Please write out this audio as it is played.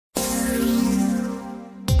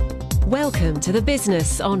Welcome to The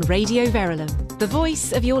Business on Radio Verulam, the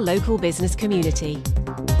voice of your local business community.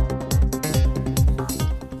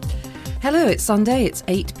 Hello, it's Sunday, it's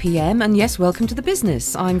 8 p.m, and yes, welcome to The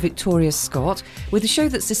Business. I'm Victoria Scott with a show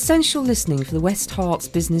that's essential listening for the West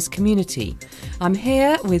Herts business community. I'm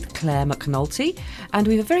here with Clare McAnulty, and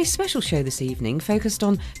we have a very special show this evening focused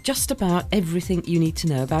on just about everything you need to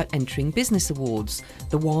know about entering business awards.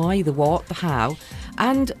 The why, the what, the how,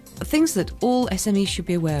 and things that all SMEs should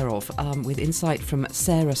be aware of, with insight from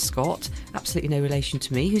Sarah Scott, absolutely no relation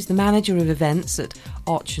to me, who's the manager of events at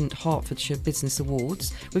Archant Hertfordshire Business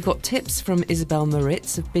Awards. We've got tips from Isabel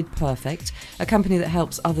Moritz of Bid Perfect, a company that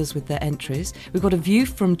helps others with their entries. We've got a view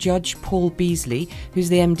from Judge Paul Beasley, who's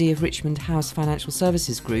the MD of Richmond House Financial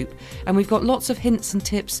Services Group, and we've got lots of hints and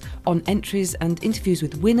tips on entries and interviews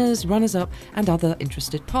with winners, runners-up and other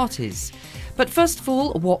interested parties. But first of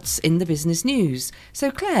all, what's in the business news?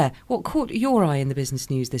 So Claire, what caught your eye in the business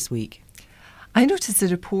news this week? I noticed a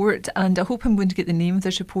report, and I hope I'm going to get the name of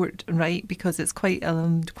this report right because it's quite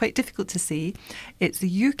difficult to say. It's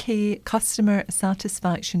the UK Customer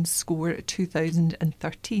Satisfaction Score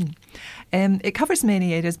 2013. It covers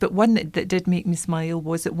many areas, but one that did make me smile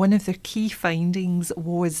was that one of their key findings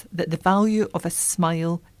was that the value of a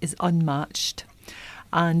smile is unmatched,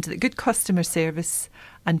 and that good customer service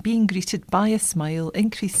and being greeted by a smile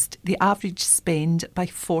increased the average spend by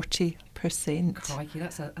 40%. Crikey,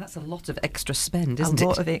 that's a lot of extra spend, isn't it? A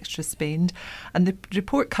lot of extra spend. And the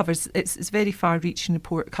report covers, it's a very far-reaching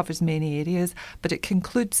report, covers many areas, but it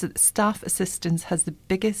concludes that staff assistance has the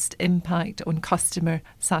biggest impact on customer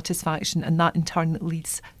satisfaction, and that in turn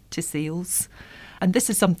leads to sales. And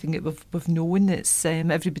this is something that we've known. It's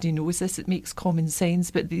everybody knows this. It makes common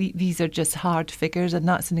sense, but these are just hard figures, and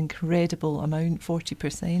that's an incredible amount,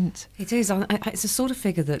 40%. It is. It's a sort of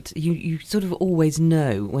figure that you sort of always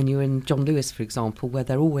know when you're in John Lewis, for example, where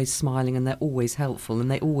they're always smiling and they're always helpful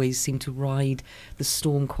and they always seem to ride the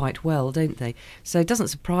storm quite well, don't they? So it doesn't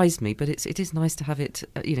surprise me, but it is nice to have it,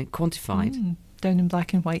 quantified. Down in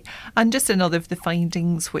black and white. And just another of the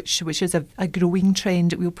findings, which is a growing trend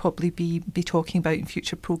that we'll probably be talking about in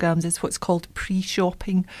future programmes, is what's called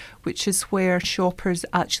pre-shopping, which is where shoppers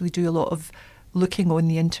actually do a lot of looking on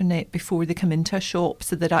the internet before they come into a shop,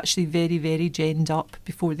 so they're actually very, very genned up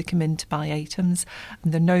before they come in to buy items.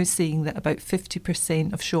 And they're now saying that about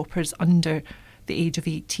 50% of shoppers under the age of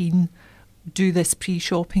 18 do this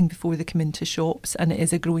pre-shopping before they come into shops, and it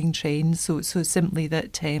is a growing trend. So simply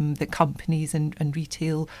that the companies and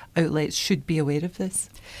retail outlets should be aware of this.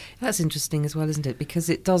 That's interesting as well, isn't it? Because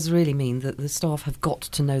it does really mean that the staff have got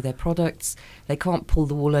to know their products. They can't pull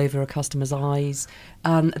the wool over a customer's eyes.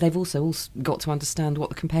 They've also got to understand what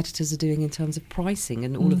the competitors are doing in terms of pricing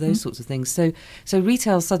and all of those sorts of things. So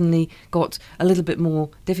retail suddenly got a little bit more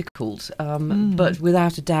difficult. But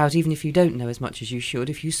without a doubt, even if you don't know as much as you should,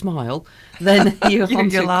 if you smile, then you're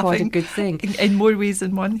onto quite a good thing. In more ways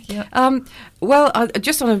than one, yeah.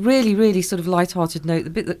 Just on a really, really sort of light-hearted note, the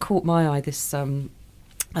bit that caught my eye this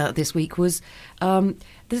week was the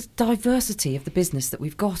diversity of the business that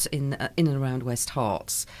we've got in and around West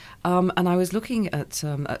Herts. And I was looking at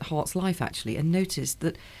Herts Life, actually, and noticed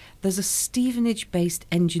that there's a Stevenage-based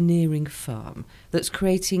engineering firm that's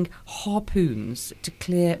creating harpoons to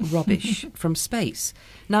clear rubbish from space.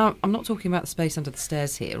 Now, I'm not talking about the space under the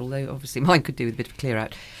stairs here, although obviously mine could do with a bit of clear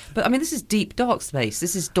out. But I mean, this is deep, dark space.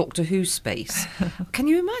 This is Doctor Who space. Can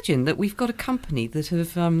you imagine that we've got a company that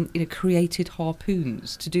have created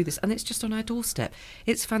harpoons to do this, and it's just on our doorstep?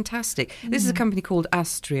 It's fantastic. This is a company called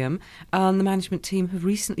Astrium, and the management team have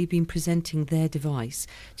recently been presenting their device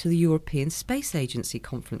to the European Space Agency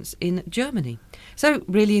conference in Germany. So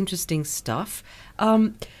really interesting stuff.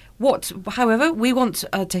 However, we want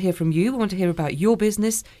to hear from you. We want to hear about your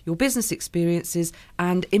business experiences,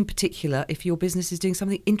 and in particular, if your business is doing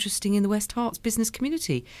something interesting in the West Herts business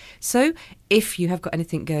community. So if you have got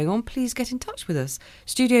anything going on, please get in touch with us.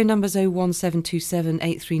 Studio numbers 01727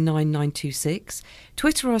 839 926.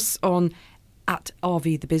 Twitter us on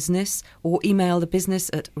 @RVTheBusiness, or email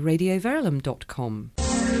thebusiness@radioverulam.com.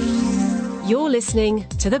 You're listening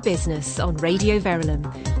to The Business on Radio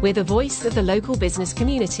Verulam, with a voice of the local business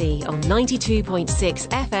community on 92.6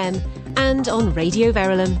 FM and on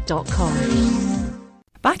radioverulam.com.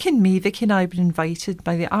 Back in May, Vicky and I were invited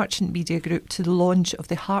by the Archant Media Group to the launch of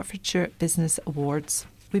the Hertfordshire Business Awards.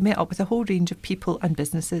 We met up with a whole range of people and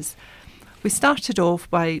businesses. We started off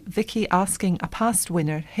by Vicky asking a past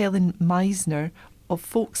winner, Helen Meissner of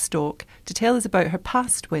Folkestock, to tell us about her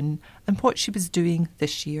past win and what she was doing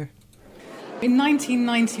this year. In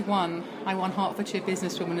 1991, I won Hertfordshire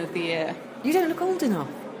Businesswoman of the Year. You don't look old enough.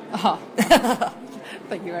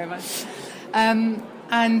 Thank you very much.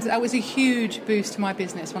 And that was a huge boost to my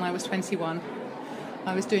business when I was 21.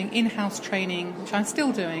 I was doing in-house training, which I'm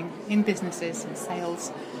still doing, in businesses and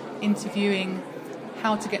sales, interviewing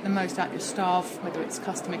how to get the most out of your staff, whether it's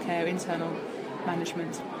customer care, internal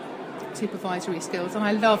management, supervisory skills, and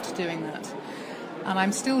I loved doing that. And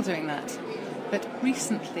I'm still doing that. But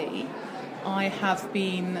recently, I have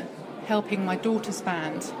been helping my daughter's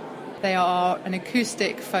band. They are an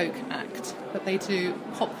acoustic folk act, but they do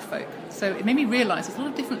pop folk. So it made me realise there's a lot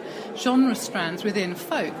of different genre strands within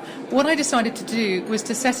folk. What I decided to do was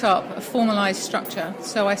to set up a formalised structure.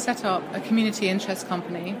 So I set up a community interest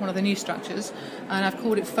company, one of the new structures, and I've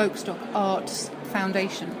called it Folkstock Arts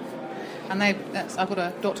Foundation. And I've got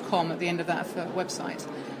a .com at the end of that for a website.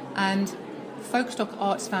 And Folkstock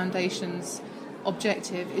Arts Foundation's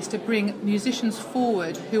objective is to bring musicians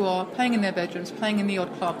forward who are playing in their bedrooms, playing in the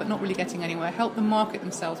odd club but not really getting anywhere, help them market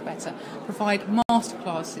themselves better, provide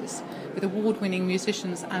masterclasses with award-winning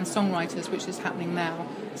musicians and songwriters, which is happening now,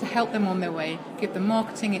 to help them on their way, give them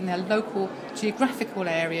marketing in their local geographical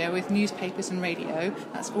area with newspapers and radio.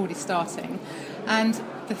 That's already starting. And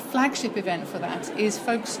the flagship event for that is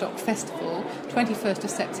Folkstock Festival, 21st of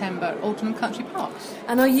September at Alton Country Park.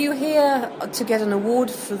 And are you here to get an award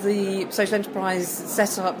for the social enterprise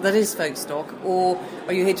setup that is Folkstock, or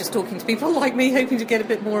are you here just talking to people like me, hoping to get a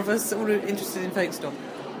bit more of us sort of interested in Folkstock?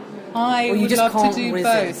 I would love to do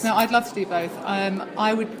both. No, I'd love to do both.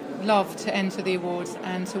 I would love to enter the awards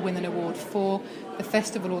and to win an award for the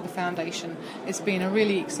festival or the foundation. It's been a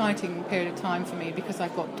really exciting period of time for me because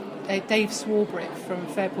I've got Dave Swarbrick from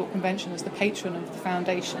Fairport Convention as the patron of the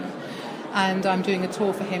foundation, and I'm doing a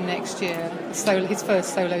tour for him next year, his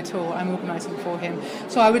first solo tour I'm organising for him.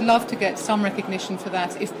 So I would love to get some recognition for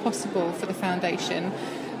that, if possible, for the foundation.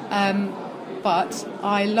 But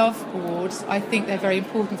I love awards. I think they're very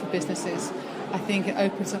important for businesses. I think it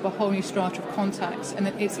opens up a whole new strata of contacts, and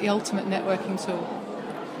it's the ultimate networking tool.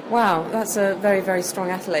 Wow, that's a very, very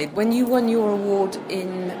strong accolade. When you won your award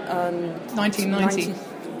in 1990.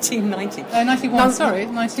 1990. 91, sorry,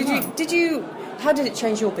 91. Did you? How did it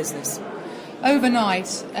change your business?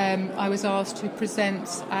 Overnight, I was asked to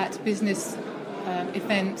present at business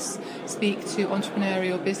events, speak to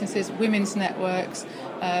entrepreneurial businesses, women's networks,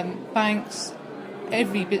 banks.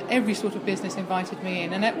 Every sort of business invited me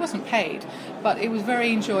in, and it wasn't paid, but it was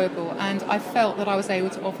very enjoyable, and I felt that I was able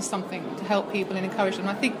to offer something to help people and encourage them.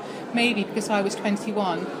 I think maybe because I was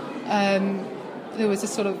 21, there was a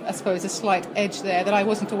sort of, I suppose, a slight edge there that I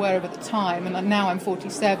wasn't aware of at the time, and now I'm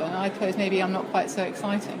 47. I suppose maybe I'm not quite so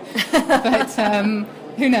exciting, but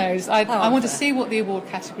who knows? I want to see what the award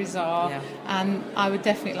categories are, and I would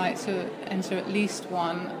definitely like to enter at least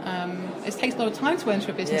one. It takes a lot of time to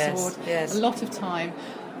enter a business award, a lot of time.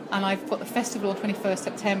 And I've got the festival on 21st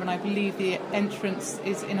September, and I believe the entrance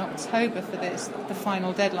is in October for this, the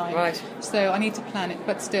final deadline. Right. So I need to plan it,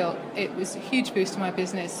 but still, it was a huge boost to my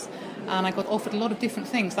business. And I got offered a lot of different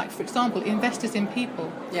things, like, for example, Investors in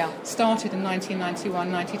People started in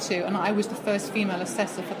 1991-92, and I was the first female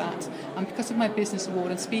assessor for that. And because of my business award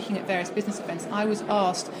and speaking at various business events, I was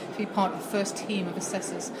asked to be part of the first team of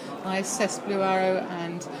assessors. And I assessed Blue Arrow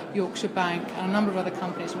and Yorkshire Bank and a number of other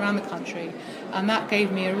companies around the country, and that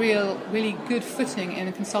gave me a really good footing in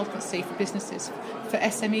a consultancy for businesses, for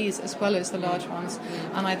SMEs as well as the large ones.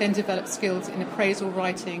 And I then developed skills in appraisal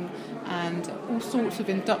writing and all sorts of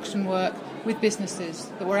induction work with businesses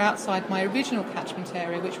that were outside my original catchment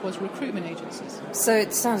area, which was recruitment agencies. So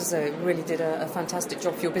it sounds as though it really did a fantastic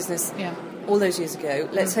job for your business all those years ago.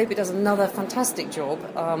 Let's hope it does another fantastic job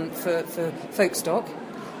for Folkstock.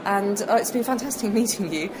 And it's been fantastic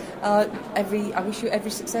meeting you. I wish you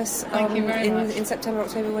every success Thank you very much. In September,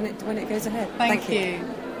 October when it goes ahead. Thank you.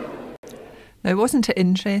 Now, wasn't it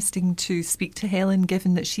interesting to speak to Helen,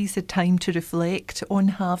 given that she's had time to reflect on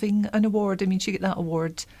having an award? I mean, she got that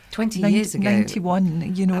award 20 years ago.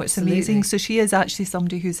 91, you know, Absolutely. It's amazing. So she is actually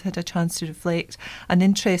somebody who's had a chance to reflect. And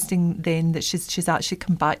interesting then that she's actually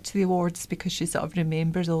come back to the awards because she sort of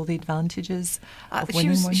remembers all the advantages of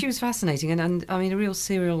winning one. She was fascinating, and I mean, a real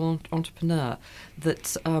serial entrepreneur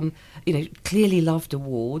that, clearly loved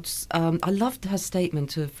awards. I loved her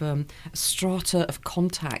statement of a strata of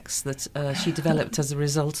contacts that she developed as a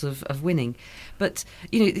result of winning. But,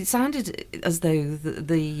 it sounded as though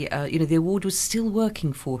the award was still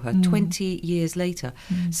working for her 20 years later.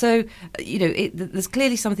 So, there's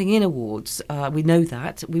clearly something in awards. We know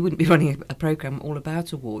that. We wouldn't be running a programme all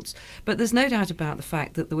about awards. But there's no doubt about the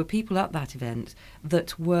fact that there were people at that event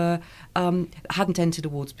that were hadn't entered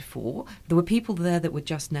awards before. There were people there that were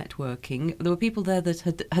just networking. There were people there that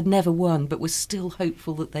had never won but were still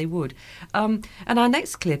hopeful that they would. And our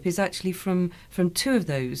next clip is actually from from two of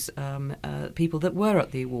those people that were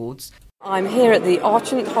at the awards. I'm here at the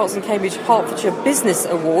Archant Herts and Cambridge Hertfordshire Business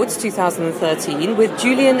Awards 2013 with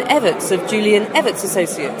Julian Evetts of Julian Evetts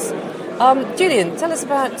Associates. Julian, tell us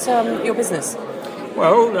about your business.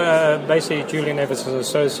 Well, basically Julian Evetts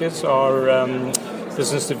Associates are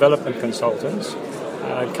business development consultants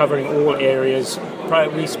covering all areas.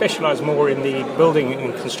 We specialise more in the building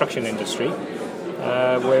and construction industry,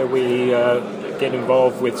 where we get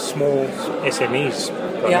involved with small SMEs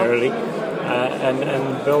primarily.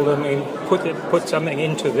 And build them in, put something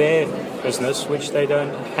into their business which they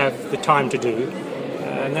don't have the time to do,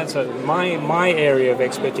 and that's my area of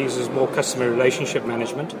expertise is more customer relationship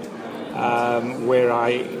management, where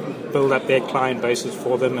I build up their client bases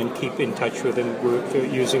for them and keep in touch with them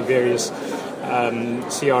using various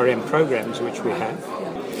CRM programs which we have.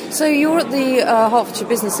 So you're at the Hertfordshire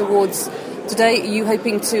Business Awards today. Are you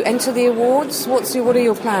hoping to enter the awards? What are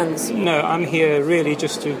your plans? No, I'm here really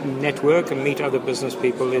just to network and meet other business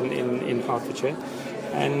people in Hertfordshire,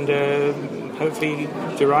 and hopefully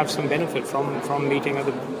derive some benefit from meeting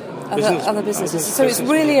other businesses. So it's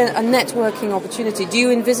really a networking opportunity. Do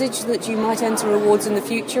you envisage that you might enter awards in the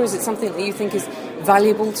future? Is it something that you think is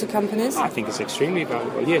valuable to companies? I think it's extremely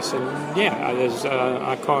valuable, yes. And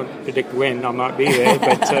I can't predict when I might be there,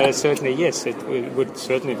 but certainly, yes, it would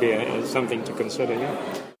certainly be something to consider, yeah.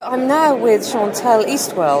 I'm now with Chantelle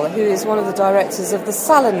Eastwell, who is one of the directors of the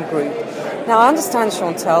Salon Group. Now, I understand,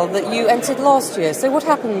 Chantelle, that you entered last year. So what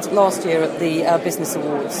happened last year at the Business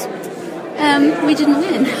Awards? We didn't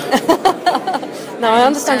win. Now, I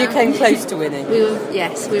understand you came close to winning. We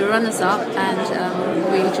were runners-up,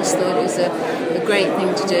 and we just thought it was a great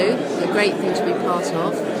thing to do, a great thing to be part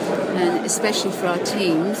of, and especially for our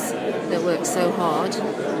teams that work so hard,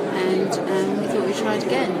 and we thought we'd try it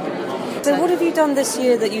again. So what have you done this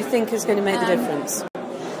year that you think is going to make the difference?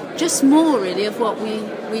 Just more, really, of what we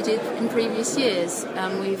did in previous years.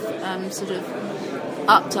 We've sort of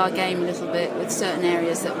upped our game a little bit with certain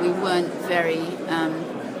areas that we weren't very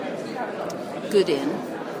good in,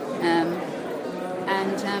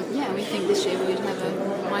 we think this year we'd have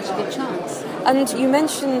a mighty good chance. And you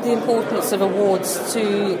mentioned the importance of awards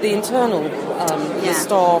to the internal the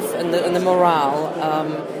staff and the morale.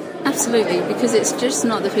 Absolutely, because it's just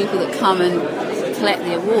not the people that come and collect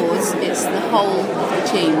the awards, it's the whole of the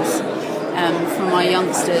teams, from our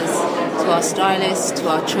youngsters to our stylists to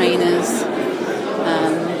our trainers.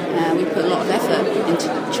 We put a lot of effort into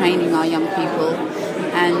training our young people,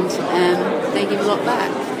 and they give a lot back,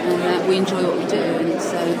 and we enjoy what we do.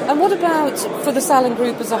 And what about for the Salon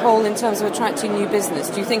Group as a whole in terms of attracting new business?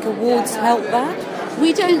 Do you think awards help that?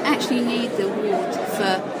 We don't actually need the award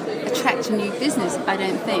for attracting new business, I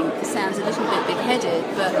don't think. It sounds a little bit big-headed,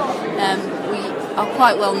 but we are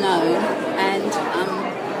quite well known,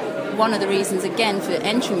 and one of the reasons, again, for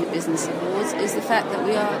entering the Business Awards is the fact that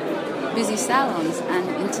we are busy salons, and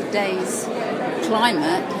in today's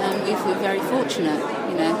climate, we feel very fortunate,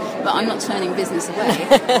 but I'm not turning business away.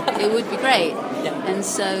 It would be great. Yeah. And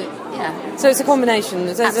so, yeah. So it's a combination.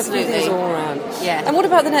 There's Absolutely. a few things all around. Yeah. And what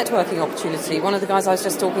about the networking opportunity? One of the guys I was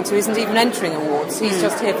just talking to isn't even entering awards. He's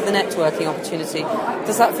just here for the networking opportunity.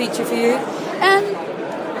 Does that feature for you?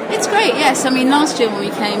 It's great, yes. I mean, last year when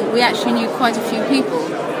we came, we actually knew quite a few people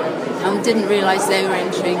and didn't realise they were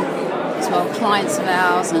entering as well, clients of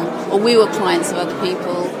ours, or we were clients of other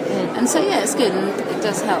people. And so, yeah, it's good, and it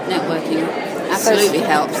does help networking. Absolutely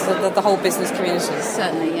helps. The whole business community.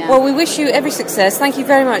 Certainly, yeah. Well, we wish you every success. Thank you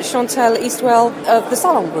very much, Chantelle Eastwell of the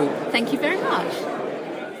Salon Group. Thank you very much.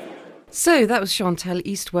 So that was Chantelle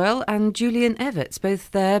Eastwell and Julian Evetts,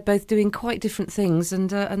 both there, both doing quite different things,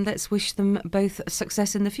 and let's wish them both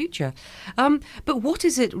success in the future. But what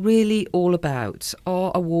is it really all about?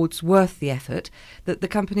 Are awards worth the effort that the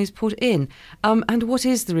companies put in? And what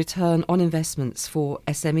is the return on investments for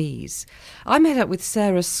SMEs? I met up with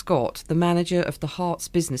Sarah Scott, the manager of the Herts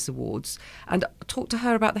Business Awards, and talked to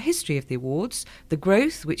her about the history of the awards, the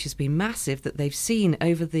growth, which has been massive, that they've seen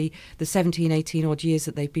over the 17, 18 odd years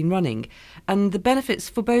that they've been running, and the benefits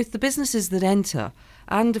for both the businesses that enter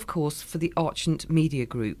and, of course, for the Archant Media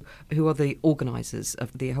Group, who are the organisers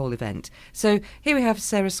of the whole event. So here we have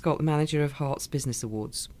Sarah Scott, the manager of Herts Business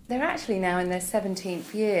Awards. They're actually now in their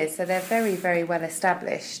 17th year, so they're very, very well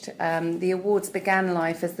established. The awards began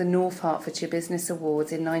life as the North Hertfordshire Business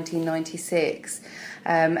Awards in 1996,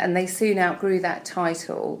 and they soon outgrew that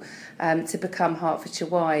title to become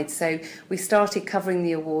Hertfordshire-wide. So we started covering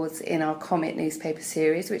the awards in our Comet newspaper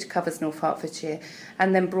series, which covers North Hertfordshire,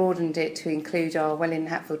 and then broadened it to include our Welwyn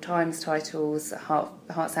Hatfield Times titles,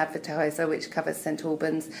 Herts Advertiser, which covers St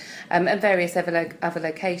Albans, and various other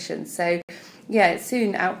locations. So it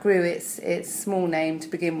soon outgrew its small name to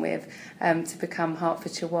begin with, to become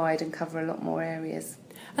Hertfordshire wide and cover a lot more areas.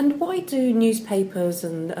 And why do newspapers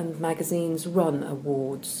and magazines run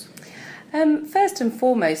awards? First and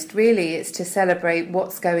foremost, really, it's to celebrate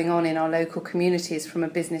what's going on in our local communities from a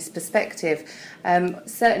business perspective.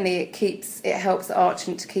 Certainly it helps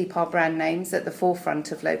Archant to keep our brand names at the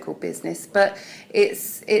forefront of local business, but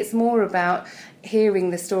it's more about hearing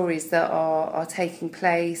the stories that are taking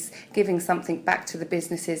place, giving something back to the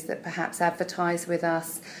businesses that perhaps advertise with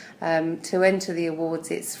us. To enter the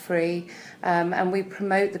awards, it's free, and we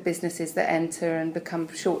promote the businesses that enter and become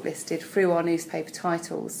shortlisted through our newspaper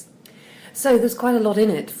titles. So there's quite a lot in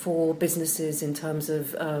it for businesses in terms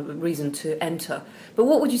of reason to enter. But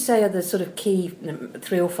what would you say are the sort of key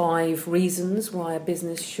 3 or 5 reasons why a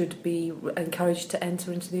business should be encouraged to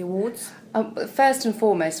enter into the awards? First and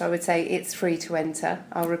foremost, I would say it's free to enter.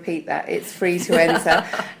 I'll repeat that. It's free to enter.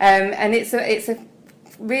 And it's a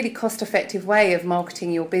really cost-effective way of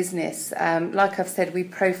marketing your business. Like I've said, we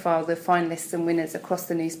profile the finalists and winners across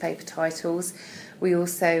the newspaper titles. We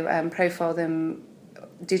also profile them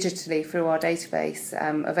digitally through our database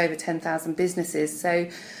of over 10,000 businesses. So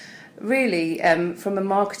really, from a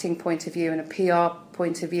marketing point of view and a PR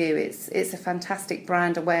point of view, it's a fantastic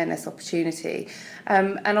brand awareness opportunity.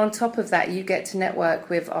 And on top of that, you get to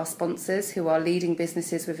network with our sponsors who are leading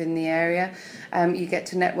businesses within the area. You get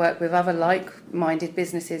to network with other like-minded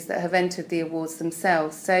businesses that have entered the awards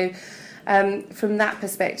themselves. So from that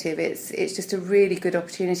perspective, it's just a really good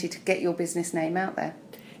opportunity to get your business name out there.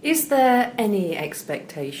 Is there any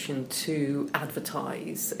expectation to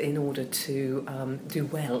advertise in order to do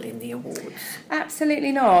well in the awards?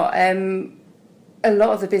 Absolutely not. A lot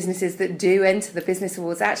of the businesses that do enter the Business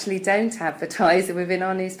Awards actually don't advertise within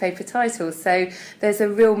our newspaper titles. So there's a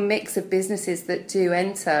real mix of businesses that do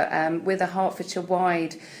enter with a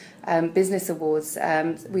Hertfordshire-wide Business Awards.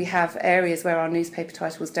 We have areas where our newspaper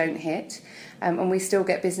titles don't hit. And we still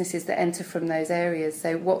get businesses that enter from those areas.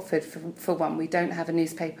 So Watford, for one, we don't have a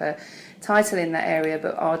newspaper title in that area,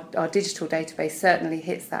 but our digital database certainly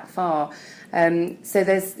hits that far. So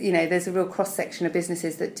there's a real cross-section of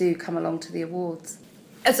businesses that do come along to the awards.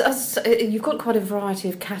 As you've got quite a variety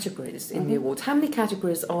of categories in the awards. How many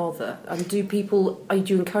categories are there? And do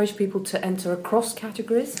you encourage people to enter across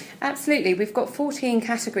categories? Absolutely. We've got 14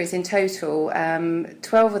 categories in total.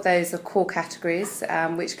 12 of those are core categories,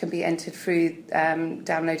 which can be entered through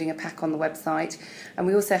downloading a pack on the website. And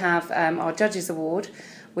we also have our Judges Award,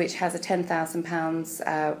 which has a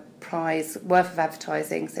 £10,000 prize worth of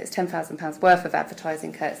advertising. So it's £10,000 worth of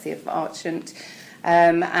advertising courtesy of Archant.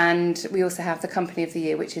 And we also have the Company of the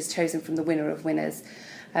Year, which is chosen from the winner of winners.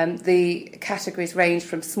 The categories range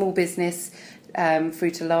from small business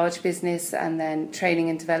through to large business, and then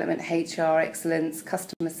training and development, HR, excellence,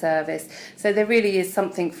 customer service. So there really is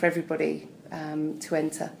something for everybody to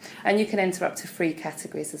enter. And you can enter up to 3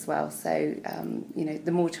 categories as well. So,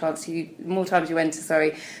 the more times you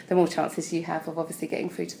enter, the more chances you have of obviously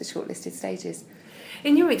getting through to the shortlisted stages.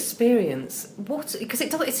 In your experience, because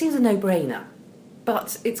it seems a no-brainer,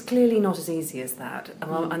 but it's clearly not as easy as that,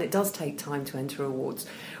 and it does take time to enter awards.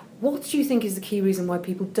 What do you think is the key reason why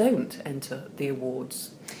people don't enter the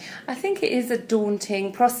awards? I think it is a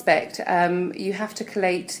daunting prospect. You have to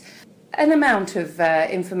collate an amount of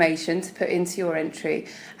information to put into your entry.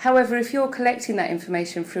 However, if you're collecting that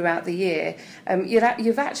information throughout the year,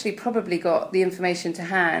 you've actually probably got the information to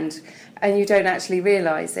hand and you don't actually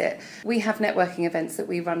realise it. We have networking events that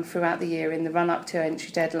we run throughout the year in the run-up to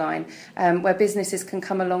entry deadline, where businesses can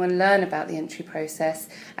come along and learn about the entry process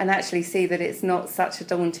and actually see that it's not such a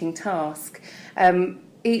daunting task.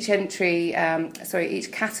 Each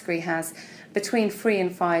category has between 3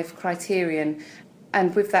 and 5 criterion.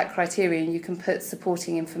 And with that criterion, you can put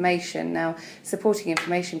supporting information. Now, supporting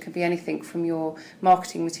information can be anything from your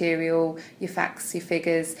marketing material, your facts, your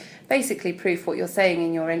figures, basically proof what you're saying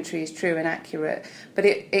in your entry is true and accurate. But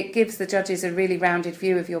it gives the judges a really rounded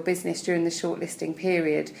view of your business during the shortlisting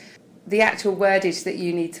period. The actual wordage that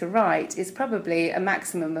you need to write is probably a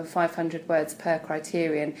maximum of 500 words per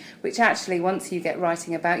criterion, which actually, once you get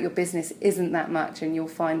writing about your business, isn't that much, and you'll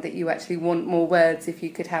find that you actually want more words if you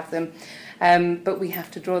could have them. But we have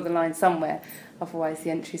to draw the line somewhere, otherwise the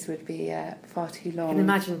entries would be far too long. You can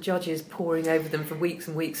imagine judges poring over them for weeks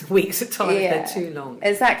and weeks and weeks at a time if they're too long.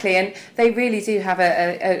 Exactly, and they really do have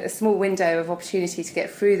a small window of opportunity to get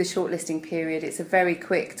through the shortlisting period. It's a very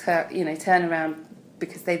quick turnaround,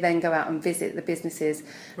 because they then go out and visit the businesses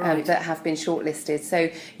that have been shortlisted. So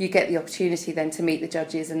you get the opportunity then to meet the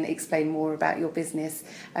judges and explain more about your business,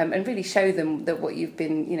 and really show them that what you've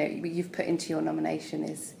you've put into your nomination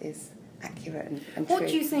is accurate and true. What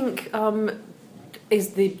do you think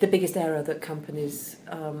is the biggest error that companies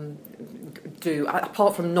do,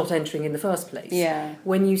 apart from not entering in the first place? Yeah.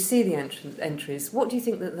 When you see the entries, what do you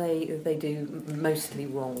think that they do mostly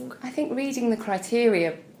wrong? I think reading the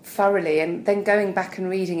criteria thoroughly and then going back and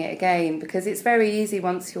reading it again, because it's very easy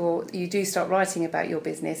once you do start writing about your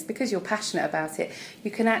business, because you're passionate about it, you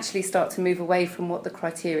can actually start to move away from what the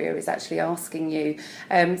criteria is actually asking you.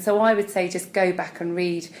 So I would say just go back and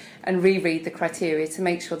read and reread the criteria to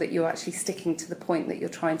make sure that you're actually sticking to the point that you're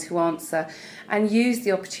trying to answer, and use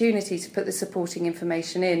the opportunity to put the supporting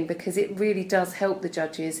information in, because it really does help the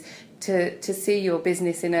judges to see your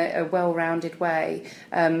business in a well-rounded way.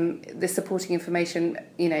 The supporting information,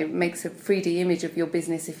 makes a 3D image of your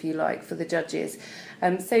business, if you like, for the judges.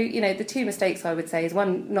 So, the two mistakes I would say is,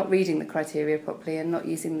 one, not reading the criteria properly and not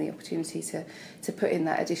using the opportunity to put in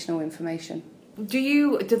that additional information.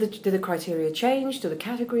 Do the criteria change? Do the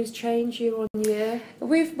categories change year on year?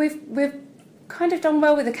 We've kind of done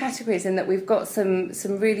well with the categories in that we've got some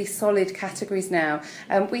really solid categories now.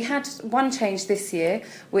 We had one change this year,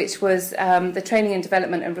 which was the training and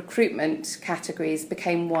development and recruitment categories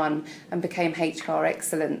became one and became HR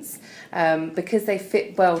excellence, because they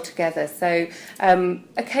fit well together. So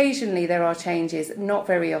occasionally there are changes, not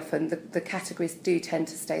very often. The categories do tend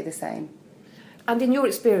to stay the same. And in your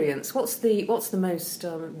experience, what's the most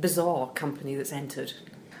bizarre company that's entered?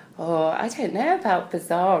 Oh, I don't know about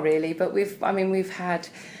bizarre really, but we've had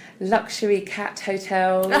luxury cat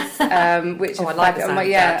hotels, which I like the sound of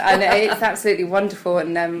yeah, and it's absolutely wonderful,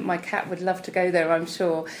 and my cat would love to go there, I'm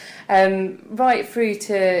sure. Right through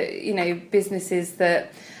to businesses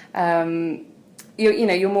that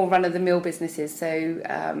you're more run of the mill businesses. So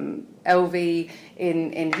LV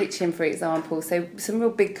in Hitchin, for example. So some real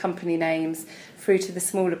big company names, through to the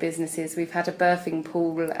smaller businesses. We've had a birthing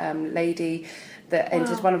pool lady that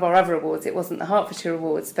entered one of our other awards. It wasn't the Hertfordshire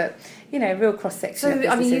Awards, but real cross-section of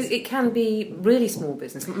businesses. It can be really small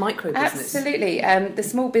business, micro business. Absolutely. The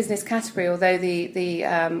small business category, although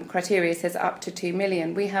the criteria says up to 2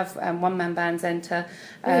 million, we have one-man bands enter.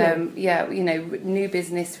 New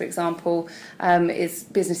business, for example, is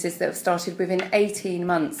businesses that have started within 18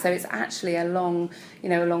 months. So it's actually a long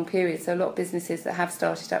period. So a lot of businesses that have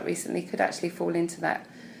started up recently could actually fall into that.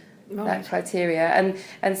 Right. That criteria,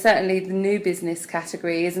 and certainly the new business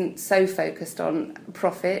category isn't so focused on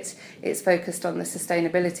profit. It's focused on the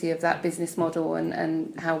sustainability of that business model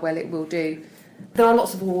and how well it will do. There are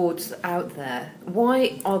lots of awards out there.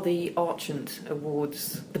 Why are the Archant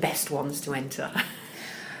Awards the best ones to enter?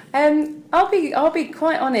 I'll be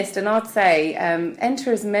quite honest, and I'd say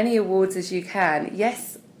enter as many awards as you can.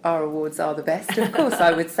 Yes, our awards are the best, of course.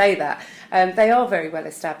 I would say that. They are very well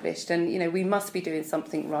established, and we must be doing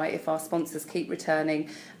something right if our sponsors keep returning,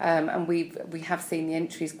 and we have seen the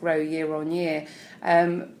entries grow year on year.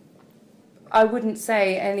 I wouldn't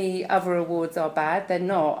say any other awards are bad. They're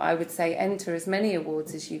not. I would say enter as many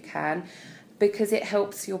awards as you can, because it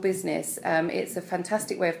helps your business. It's a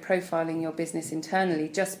fantastic way of profiling your business internally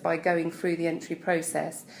just by going through the entry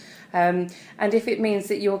process. And if it means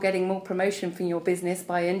that you're getting more promotion from your business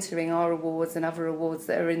by entering our awards and other awards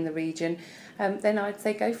that are in the region, then I'd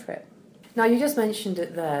say go for it. Now, you just mentioned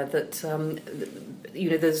it there that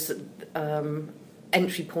there's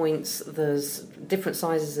entry points, there's different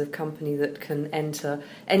sizes of company that can enter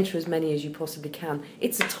as many as you possibly can.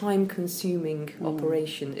 It's a time-consuming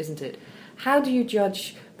operation, isn't it? How do you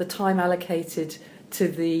judge the time allocated to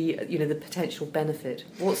the potential benefit?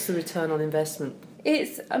 What's the return on investment?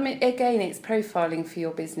 It's profiling for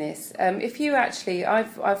your business. If you actually,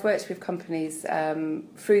 I've worked with companies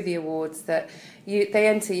through the awards that they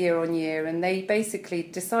enter year on year, and they basically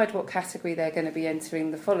decide what category they're going to be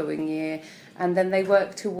entering the following year, and then they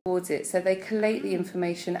work towards it. So they collate the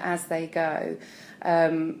information as they go.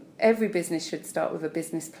 Every business should start with a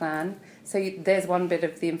business plan. So there's one bit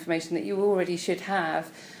of the information that you already should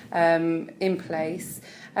have in place.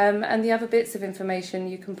 And the other bits of information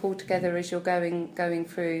you can pull together as you're going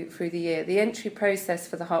through the year. The entry process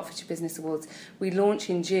for the Hertfordshire Business Awards, we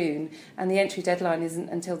launch in June, and the entry deadline isn't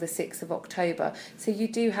until the 6th of October. So you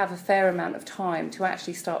do have a fair amount of time to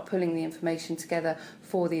actually start pulling the information together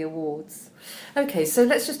for the awards. Okay, so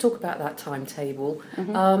let's just talk about that timetable.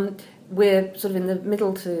 Mm-hmm. We're sort of in the middle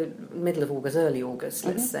of August, early August,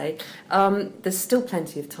 let's say. There's still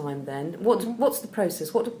plenty of time then. What's the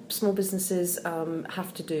process? What do small businesses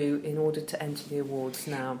have to do in order to enter the awards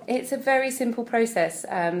now? It's a very simple process.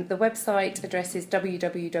 The website address is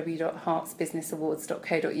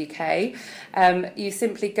www.heartsbusinessawards.co.uk. You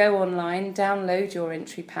simply go online, download your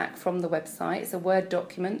entry pack from the website. It's a Word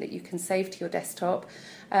document that you can save to your desktop.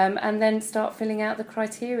 and then start filling out the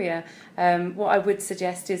criteria. What I would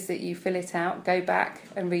suggest is that you fill it out, go back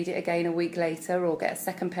and read it again a week later, or get a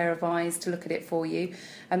second pair of eyes to look at it for you.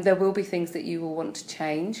 There will be things that you will want to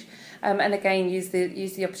change. And again, use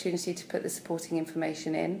the opportunity to put the supporting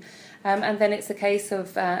information in. And then it's a case of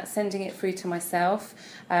sending it through to myself.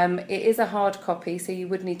 It is a hard copy, so you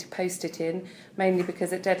would need to post it in, mainly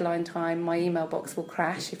because at deadline time my email box will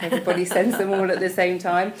crash if everybody sends them all at the same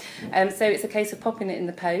time. So it's a case of popping it in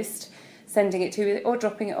the post, sending it to, or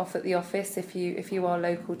dropping it off at the office if you are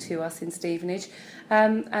local to us in Stevenage.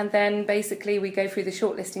 And then basically we go through the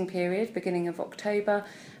shortlisting period, beginning of October,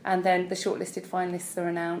 and then the shortlisted finalists are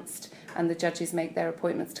announced and the judges make their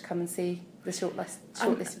appointments to come and see the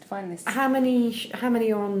shortlisted finalists. How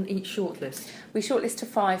many are on each shortlist? We shortlist to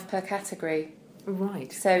 5 per category.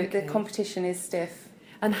 Right. So okay. The competition is stiff.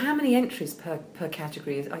 And how many entries per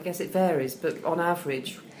category? I guess it varies, but on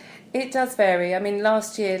average... It does vary. I mean,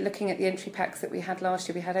 last year, looking at the entry packs that we had last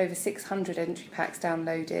year, we had over 600 entry packs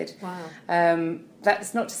downloaded. Wow.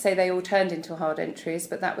 That's not to say they all turned into hard entries,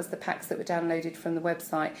 but that was the packs that were downloaded from the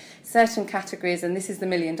website. Certain categories, and this is the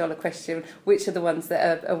million-dollar question, which are the ones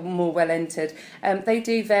that are more well entered? They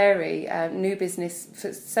do vary. New business,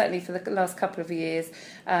 certainly for the last couple of years,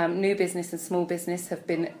 new business and small business have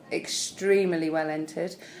been extremely well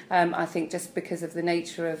entered. I think just because of the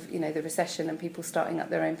nature of the recession and people starting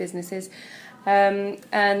up their own businesses.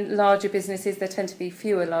 And larger businesses, there tend to be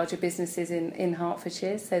fewer larger businesses in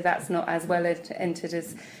Hertfordshire, so that's not as well entered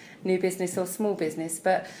as new business or small business,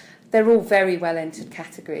 but they're all very well entered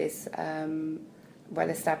categories, well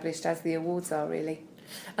established as the awards are really.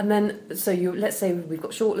 And then, so let's say we've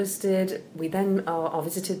got shortlisted, we then are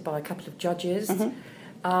visited by a couple of judges,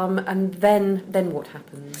 and then what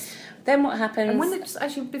happens? Then what happens... And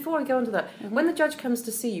actually, before I go on to that, when the judge comes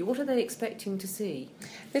to see you, what are they expecting to see?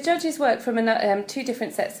 The judges work from 2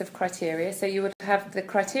 different sets of criteria. So you would have the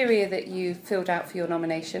criteria that you filled out for your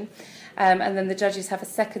nomination, and then the judges have a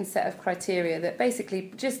second set of criteria that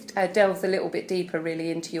basically just delves a little bit deeper really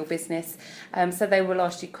into your business. So they will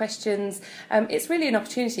ask you questions. It's really an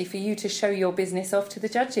opportunity for you to show your business off to the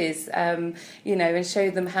judges, and show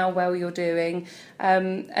them how well you're doing,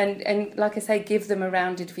 and like I say, give them a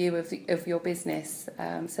rounded view of your business,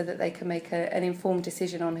 so that they can make an informed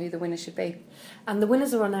decision on who the winner should be. And the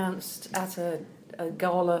winners are announced at a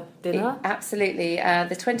gala dinner? Absolutely.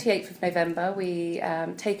 The 28th of November, we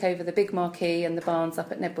take over the big marquee and the barns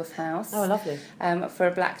up at Nebworth House. Oh, lovely. For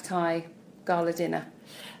a black tie gala dinner.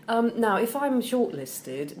 Now, if I'm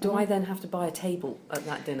shortlisted, do I then have to buy a table at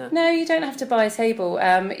that dinner? No, you don't have to buy a table.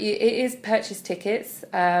 It is purchase tickets,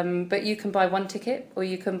 but you can buy 1 ticket or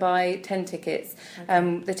you can buy 10 tickets.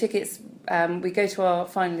 Okay. The tickets, we go to our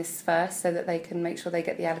finalists first so that they can make sure they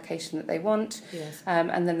get the allocation that they want. Yes.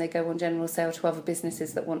 And then they go on general sale to other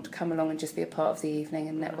businesses that want to come along and just be a part of the evening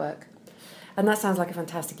and network. And that sounds like a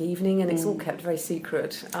fantastic evening, and it's all kept very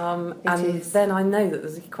secret. And is. then I know that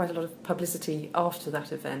there's quite a lot of publicity after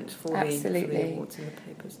that event for the awards in the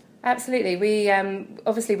papers. Absolutely. We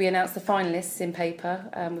obviously we announce the finalists in paper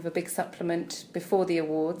with a big supplement before the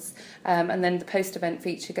awards, and then the post-event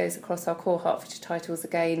feature goes across our core Hertfordshire titles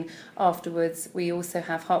again afterwards. We also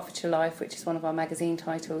have Hertfordshire Life, which is one of our magazine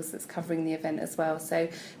titles that's covering the event as well. So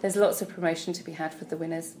there's lots of promotion to be had for the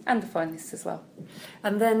winners and the finalists as well.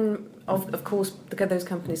 And then, of course, those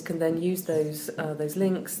companies can then use those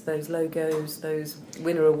links, those logos, those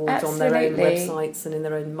winner awards on their own websites and in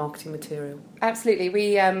their own marketing material. Absolutely.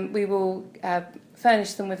 We will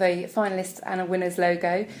furnish them with a finalist and a winner's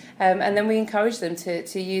logo, and then we encourage them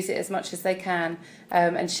to use it as much as they can,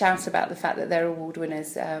 and shout about the fact that they're award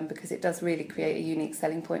winners, because it does really create a unique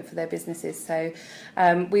selling point for their businesses. So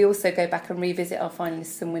we also go back and revisit our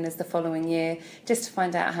finalists and winners the following year just to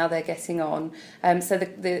find out how they're getting on. So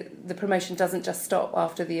the promotion doesn't just stop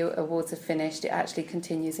after the awards are finished, it actually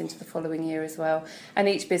continues into the following year as well, and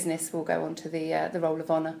each business will go on to the Roll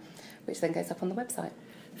of Honour, which then goes up on the website.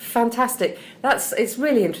 Fantastic. It's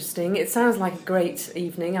really interesting. It sounds like a great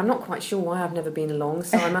evening. I'm not quite sure why I've never been along,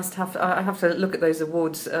 so I have to look at those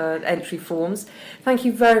awards entry forms. Thank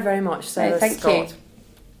you very, very much, Sarah Thank Scott. you.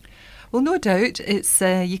 Well, no doubt, it's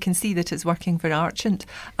you can see that it's working for Archant,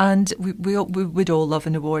 and we would all love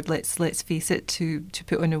an award. Let's face it, to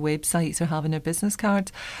put on our websites or have in our business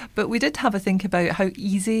cards. But we did have a think about how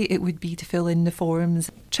easy it would be to fill in the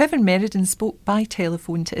forms. Trevor Merriden spoke by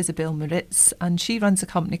telephone to Isabel Moritz, and she runs a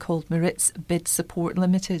company called Moritz Bid Support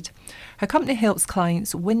Limited. Her company helps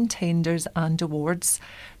clients win tenders and awards.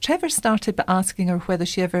 Trevor started by asking her whether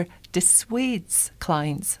she ever dissuades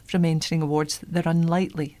clients from entering awards they're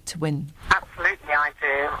unlikely to win. Absolutely, I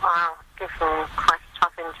do. I'll give them quite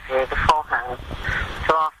tough interview beforehand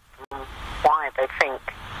to ask them why they think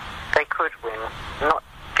they could win, not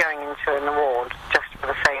going into an award just for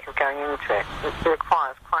the sake of going into it. It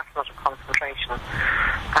requires quite a lot of concentration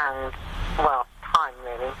and, well, time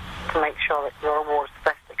really, to make sure that your award is the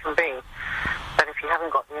best it can be. But if you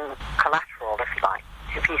haven't got the collateral, if you like,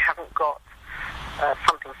 if you haven't got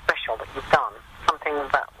something special that you've done, something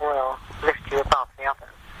that will lift you above the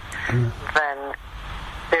others, then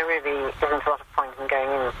there really isn't a lot of point in going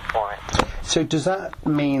in for it. So does that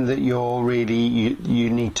mean that you're really, you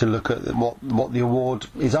need to look at what the award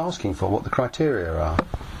is asking for, what the criteria are?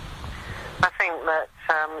 I think that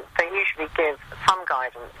they usually give some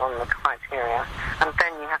guidance on the criteria, and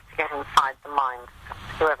then you have to get inside the mind of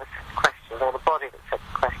whoever sets the questions, or the body that sets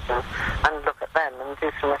the questions, and look at them and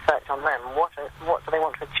do some research on them. What do they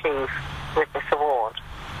want to achieve with this award?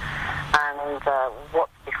 And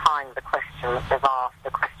what's behind the question that they've asked,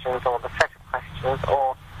 the questions or the set of questions,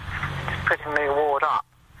 or just putting the award up.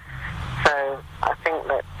 So I think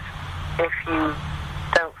that if you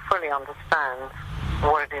don't fully understand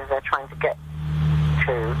what it is they're trying to get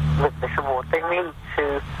to with this award, they need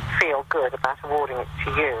to feel good about awarding it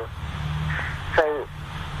to you. So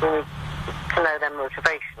you need to know their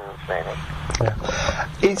motivations, really. Yeah.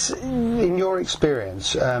 It's, in your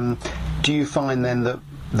experience, do you find then that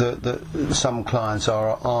some clients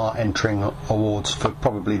are entering awards for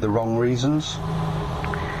probably the wrong reasons?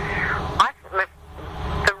 I think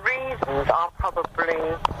the reasons are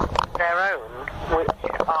probably their own,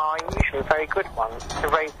 which are usually very good ones, to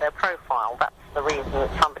raise their profile. That's the reason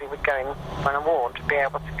that somebody would go in for an award, to be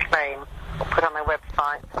able to claim or put on their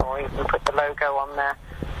website, or even put the logo on their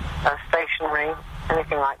stationery,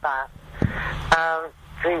 anything like that.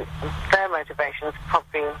 Their motivation is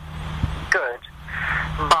probably good,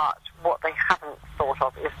 but what they haven't thought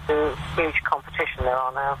of is the huge competition there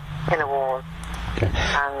are now in awards. Okay.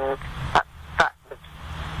 And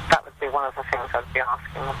that would be one of the things I'd be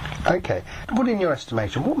asking them. Okay. What, in your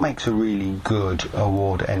estimation, what makes a really good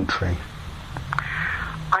award entry?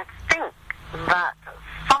 I think that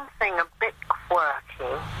something a bit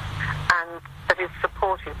quirky and that is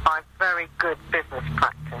supported by very good business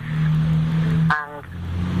practice and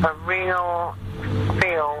a real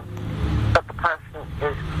feel that the person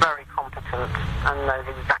is very competent and knows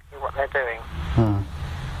exactly what they're doing.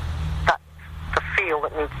 That's the feel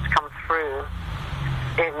that needs to come through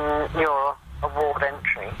in your award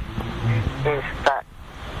entry, is that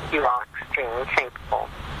you are extremely capable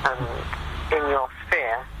and in your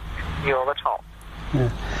sphere you're the top. Yeah.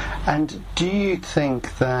 And do you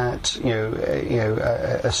think that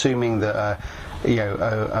assuming that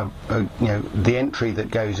the entry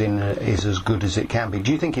that goes in is as good as it can be,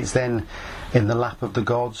 do you think it's then in the lap of the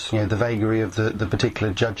gods, the vagary of the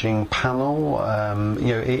particular judging panel?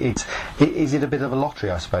 Is it a bit of a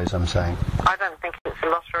lottery, I suppose I'm saying? I don't think it's a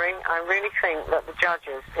lottery. I really think that the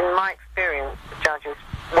judges, in my experience, the judges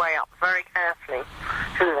weigh up very carefully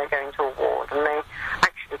who they're going to award, and they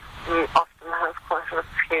actually often have quite a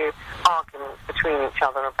few arguments between each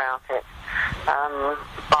other about it.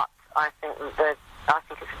 But I think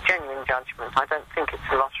it's a genuine judgment. I don't think it's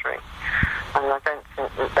a lottery, and I don't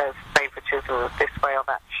think that there's favouritism this way or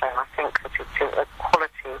that shown. I think that it's the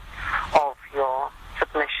quality of your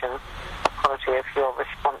submission, the quality of your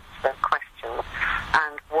response to their questions,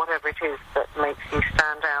 and whatever it is that makes you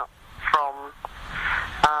stand out from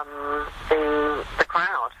the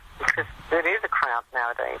crowd, because it is a crowd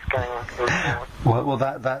nowadays going into these awards. Well,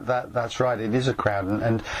 that's right. It is a crowd,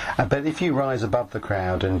 and but if you rise above the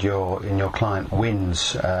crowd and your client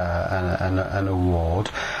wins an award,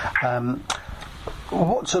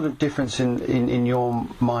 what sort of difference in your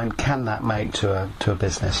mind can that make to a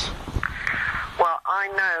business? Well, I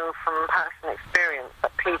know from personal experience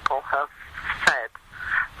that people have said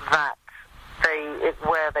that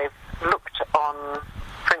where they've looked on,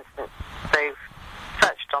 for instance, they've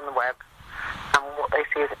searched on the web, and what they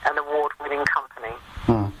see is an award-winning company.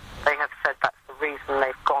 They have said that's the reason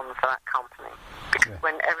they've gone for that company. Because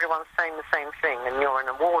when everyone's saying the same thing and you're an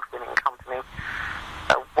award-winning company,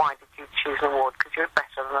 why did you choose an award? Because you're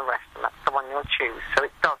better than the rest, and that's the one you'll choose. So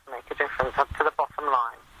it does make a difference up to the bottom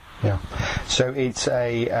line. Yeah. So it's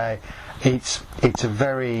a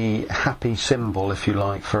very happy symbol, if you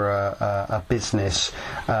like, for a business.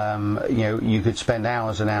 You could spend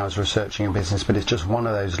hours and hours researching a business, but it's just one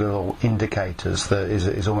of those little indicators that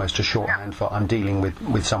is almost a shorthand for I'm dealing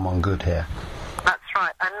with someone good here. That's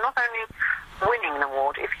right. And not only winning an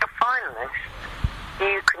award, if you're finalist,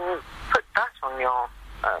 you can put that on your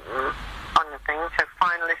thing. So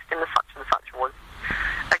finalist in the such and such awards.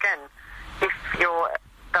 Again, if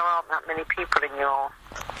there aren't that many people in your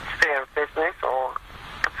sphere of business or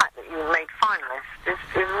you made finalist is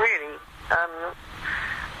really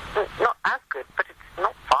not as good, but it's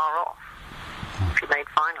not far off if you made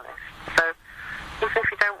finalist. So even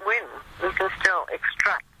if you don't win, you can still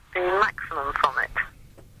extract the maximum from it.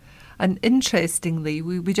 And interestingly,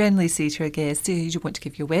 we generally say to our guests, you want to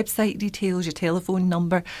give your website details, your telephone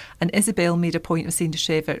number. And Isabel made a point of saying to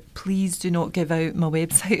Trevor, please do not give out my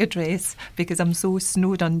website address because I'm so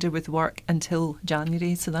snowed under with work until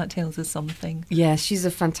January. So that tells us something. Yeah, she's a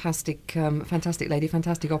fantastic lady,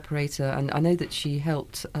 fantastic operator. And I know that she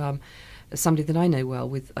helped somebody that I know well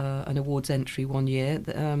with an awards entry one year.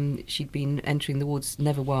 She'd been entering the awards,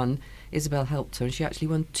 never won. Isabel helped her, and she actually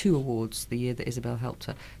won 2 awards the year that Isabel helped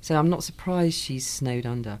her. So I'm not surprised she's snowed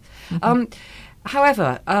under. Mm-hmm.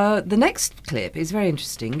 However, the next clip is very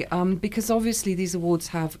interesting because obviously these awards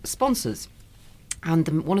have sponsors.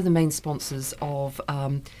 And one of the main sponsors of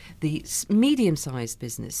the medium-sized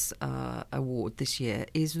business award this year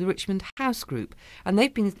is the Richmond House Group. And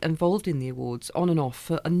they've been involved in the awards on and off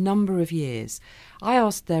for a number of years. I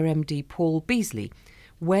asked their MD, Paul Beasley,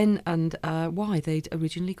 when and why they'd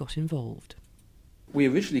originally got involved. We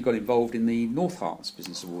originally got involved in the North Herts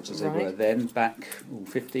Business Awards, as they were then, back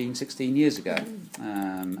 15, 16 years ago,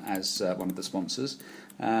 as one of the sponsors.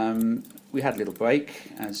 We had a little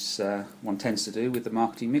break, as one tends to do with the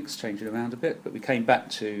marketing mix, changing around a bit, but we came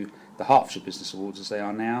back to the Hertfordshire Business Awards, as they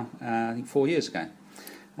are now, I think 4 years ago.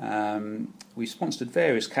 We sponsored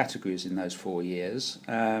various categories in those 4 years.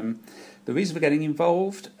 The reason for getting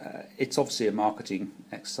involved, it's obviously a marketing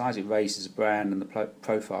exercise. It raises a brand and the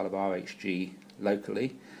profile of RHG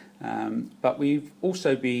locally. But we've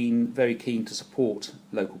also been very keen to support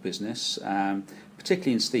local business,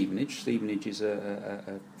 particularly in Stevenage. Stevenage is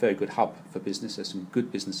a very good hub for business. There's some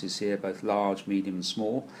good businesses here, both large, medium and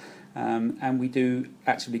small. And we do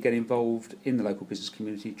actively get involved in the local business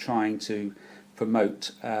community, trying to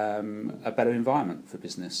promote a better environment for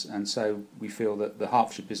business. And so we feel that the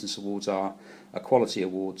Hertfordshire Business Awards are a quality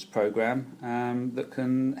awards programme that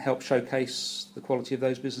can help showcase the quality of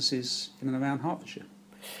those businesses in and around Hertfordshire.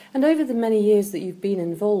 And over the many years that you've been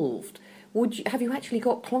involved, have you actually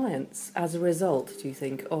got clients as a result, do you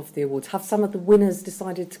think, of the awards? Have some of the winners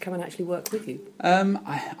decided to come and actually work with you?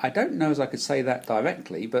 I don't know as I could say that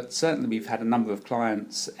directly, but certainly we've had a number of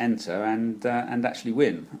clients enter and actually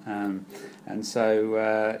win. And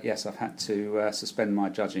so, yes, I've had to suspend my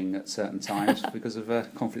judging at certain times because of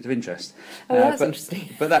conflict of interest. Oh, that's interesting.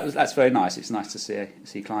 But that's very nice. It's nice to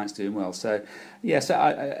see clients doing well. So, yes,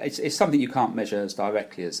 it's something you can't measure as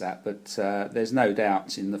directly as that, but there's no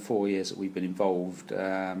doubt in the 4 years that we've been involved,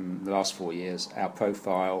 the last 4 years, our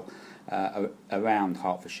profile around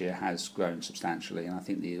Hertfordshire has grown substantially, and I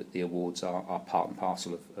think the awards are part and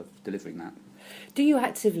parcel of delivering that. Do you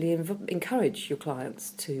actively encourage your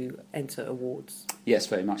clients to enter awards? Yes,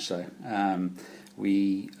 very much so.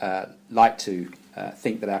 We like to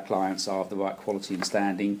think that our clients are of the right quality and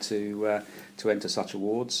standing to enter such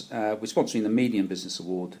awards. We're sponsoring the Medium Business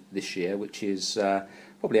Award this year, which is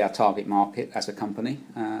probably our target market as a company,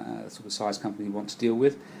 the sort of size company we want to deal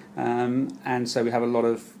with. And so we have a lot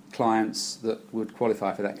of clients that would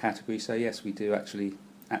qualify for that category. So yes, we do actually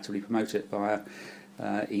actively promote it via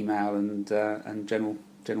email and general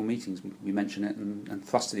meetings. We mention it and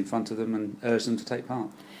thrust it in front of them and urge them to take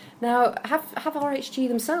part. Now, have RHG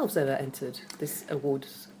themselves ever entered this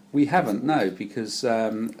awards? We haven't, no, because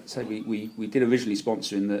so we did originally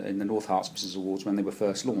sponsor in the North Herts Business Awards when they were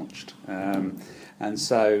first launched, and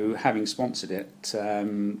so having sponsored it,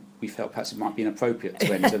 we felt perhaps it might be inappropriate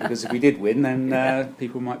to enter because if we did win, then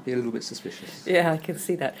people might be a little bit suspicious. Yeah, I can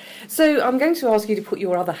see that. So I'm going to ask you to put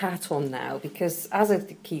your other hat on now, because as a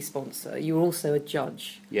key sponsor, you're also a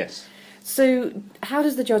judge. Yes. So how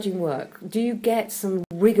does the judging work? Do you get some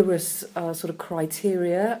rigorous sort of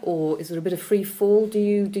criteria, or is it a bit of free fall? Do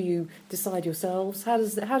you decide yourselves? How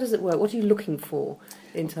does it work? What are you looking for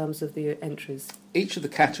in terms of the entries? Each of the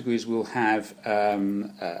categories will have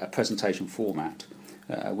a presentation format,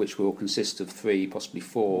 which will consist of 3, possibly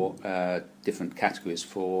 4 different categories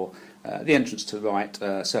for the entrants to write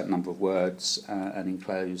a certain number of words and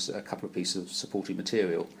enclose a couple of pieces of supporting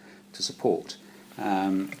material to support.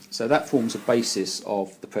 So that forms a basis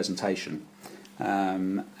of the presentation,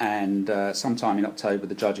 and sometime in October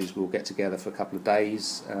the judges will get together for a couple of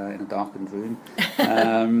days in a darkened room,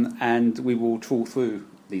 and we will trawl through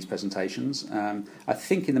these presentations. I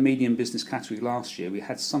think in the medium business category last year we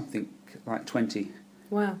had something like 20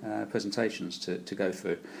 presentations to go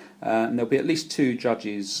through, and there'll be at least 2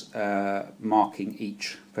 judges marking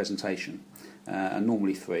each presentation, and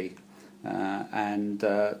normally 3. And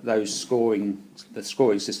the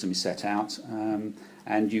scoring system is set out,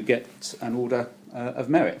 and you get an order of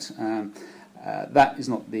merit. That is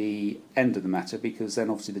not the end of the matter, because then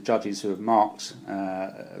obviously the judges who have marked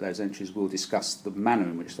those entries will discuss the manner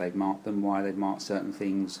in which they've marked them, why they've marked certain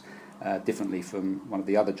things differently from one of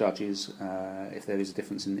the other judges, if there is a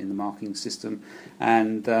difference in the marking system,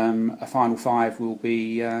 and a final 5 will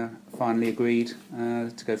be finally agreed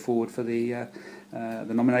to go forward for the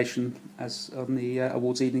nomination as on the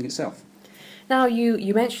awards evening itself. Now,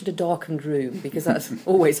 you mentioned a darkened room, because that's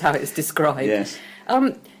always how it's described. Yes.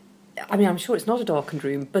 I mean, I'm sure it's not a darkened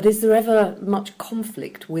room, but is there ever much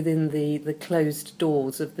conflict within the closed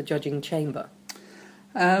doors of the judging chamber?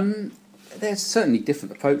 There's certainly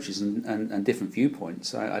different approaches and different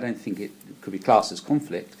viewpoints. I don't think it could be classed as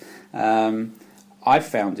conflict. I've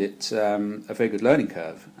found it a very good learning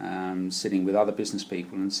curve, sitting with other business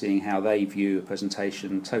people and seeing how they view a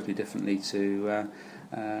presentation totally differently to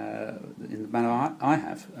in the manner I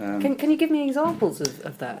have. Can you give me examples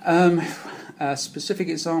of that? Specific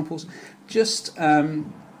examples, just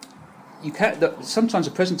you can. Sometimes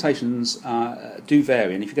the presentations do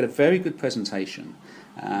vary, and if you get a very good presentation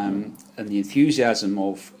and the enthusiasm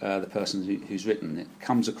of the person who's written it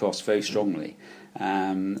comes across very strongly,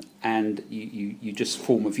 and you just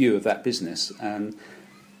form a view of that business.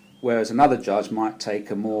 Whereas another judge might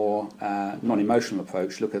take a more non-emotional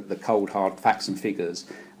approach, look at the cold, hard facts and figures,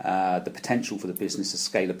 the potential for the business, the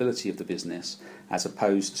scalability of the business, as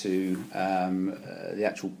opposed to the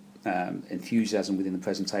actual enthusiasm within the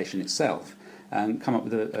presentation itself, and come up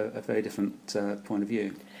with a very different point of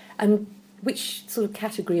view. And which sort of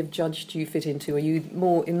category of judge do you fit into? Are you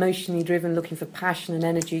more emotionally driven, looking for passion and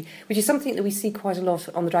energy, which is something that we see quite a lot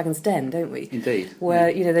on the Dragon's Den, don't we? Indeed.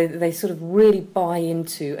 Where they sort of really buy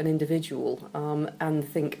into an individual and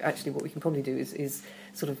think, actually, what we can probably do is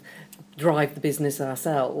sort of drive the business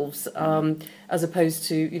ourselves, as opposed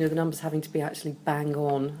to the numbers having to be actually bang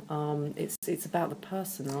on. It's about the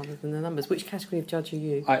person rather than the numbers. Which category of judge are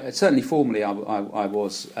you? Certainly, formerly, I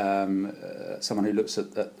was someone who looks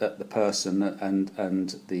at the person and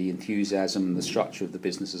the enthusiasm and the structure of the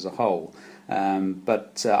business as a whole.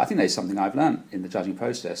 But I think there's something I've learned in the judging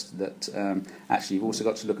process, that actually you've also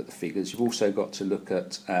got to look at the figures. You've also got to look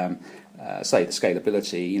at, say, the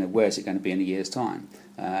scalability. Where is it going to be in a year's time?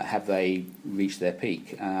 Have they reached their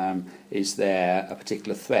peak? Is there a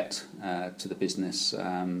particular threat to the business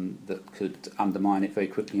that could undermine it very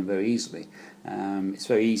quickly and very easily? It's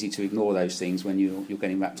very easy to ignore those things when you're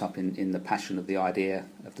getting wrapped up in the passion of the idea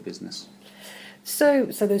of the business. So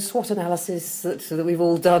those SWOT analysis that we've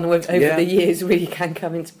all done over the years really can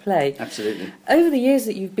come into play. Absolutely. Over the years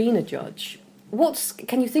that you've been a judge,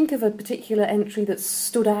 can you think of a particular entry that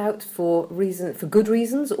stood out for good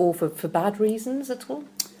reasons or for bad reasons at all?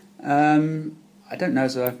 I don't know.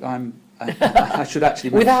 So I should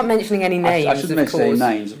actually without mentioning any names. I shouldn't mention any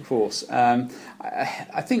names, of course.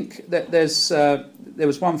 I think that there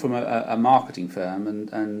was one from a marketing firm,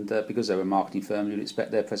 and because they were a marketing firm, you'd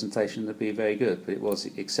expect their presentation to be very good, but it was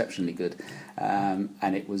exceptionally good,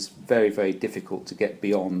 and it was very, very difficult to get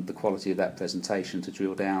beyond the quality of that presentation to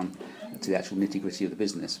drill down to the actual nitty-gritty of the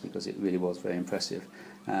business, because it really was very impressive.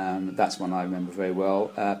 That's one I remember very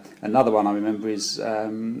well. Another one I remember is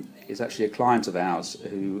actually a client of ours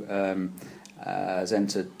who has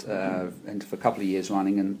entered for a couple of years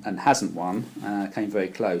running and hasn't won, came very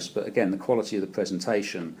close. But again, the quality of the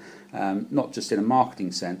presentation, not just in a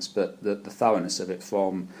marketing sense, but the thoroughness of it,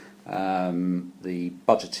 from the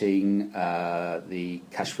budgeting, the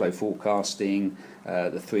cash flow forecasting,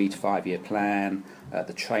 the 3 to 5 year plan,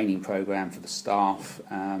 the training program for the staff,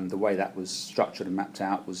 the way that was structured and mapped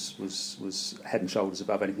out was head and shoulders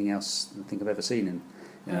above anything else I think I've ever seen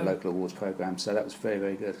in a local awards program. So that was very,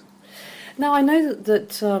 very good. Now, I know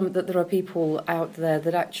that there are people out there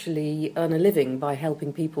that actually earn a living by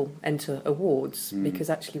helping people enter awards, because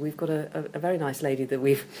actually we've got a very nice lady that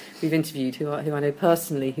we've interviewed who I know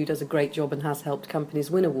personally, who does a great job and has helped companies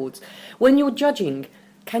win awards. When you're judging,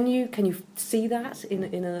 can you see that in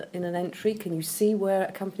an entry? Can you see where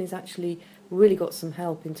a company's actually really got some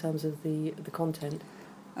help in terms of the content?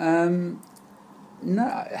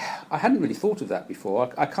 No, I hadn't really thought of that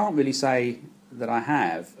before. I can't really say that I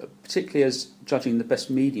have, particularly as judging the best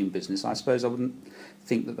medium business. I suppose I wouldn't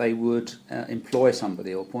think that they would employ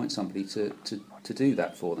somebody or appoint somebody to do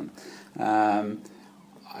that for them.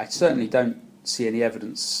 I certainly don't see any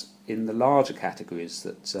evidence in the larger categories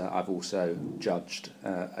that I've also judged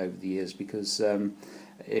over the years, because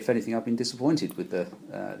if anything, I've been disappointed with the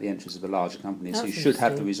entries of the larger companies. That's who should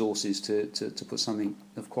have the resources to put something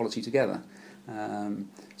of quality together.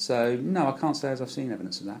 So no, I can't say as I've seen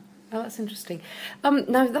evidence of that. Oh, that's interesting.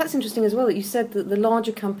 Now, that's interesting as well that you said that the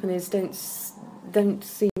larger companies don't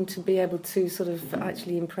seem to be able to sort of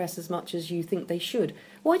actually impress as much as you think they should.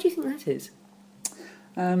 Why do you think that is?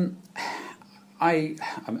 I'm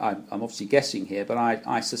obviously guessing here, but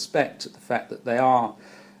I suspect the fact that they are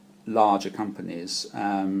larger companies,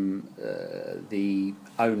 the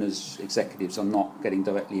owners, executives are not getting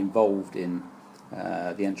directly involved in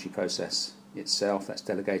the entry process itself. That's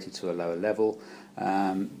delegated to a lower level,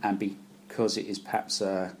 and because it is perhaps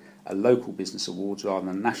a local business awards rather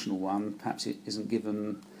than a national one, perhaps it isn't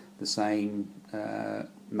given the same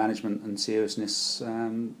management and seriousness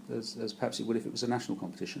as perhaps it would if it was a national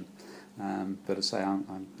competition. But as I say,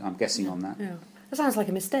 I'm guessing on that. Yeah. That sounds like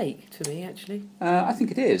a mistake to me, actually. I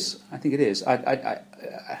think it is.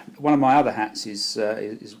 One of my other hats is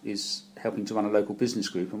helping to run a local business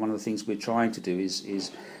group, and one of the things we're trying to do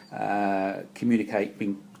is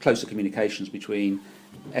bring closer communications between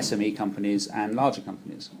SME companies and larger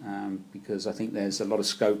companies, because I think there's a lot of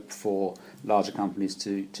scope for larger companies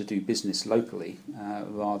to do business locally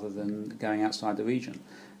rather than going outside the region.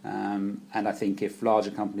 And I think if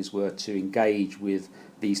larger companies were to engage with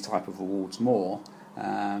these type of awards more,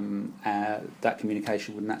 that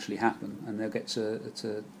communication would naturally happen, and they'll get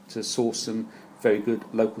to source some very good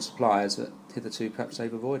local suppliers that hitherto perhaps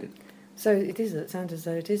they've avoided. So it sounds as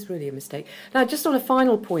though it is really a mistake. Now, just on a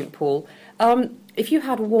final point, Paul, if you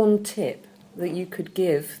had one tip that you could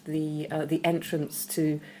give the entrants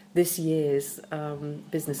to this year's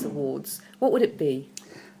business awards, what would it be?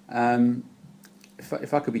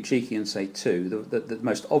 If I could be cheeky and say two, the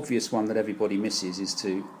most obvious one that everybody misses is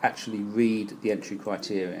to actually read the entry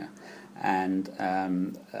criteria. And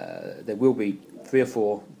there will be 3 or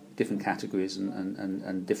 4 different categories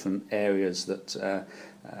and different areas that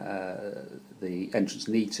the entrants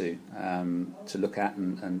need to look at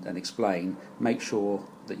and explain. Make sure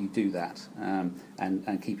that you do that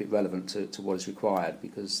and keep it relevant to what is required,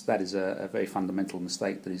 because that is a very fundamental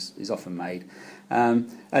mistake that is often made. And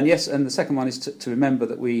the second one is to remember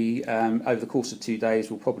that we, over the course of 2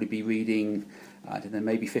 days, will probably be reading,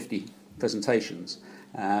 maybe 50 presentations.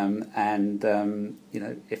 If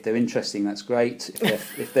they're interesting, that's great.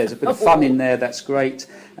 If there's a bit of fun in there, that's great.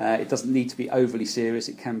 It doesn't need to be overly serious.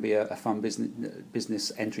 It can be a fun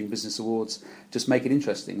business entering business awards. Just make it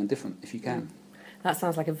interesting and different if you can. That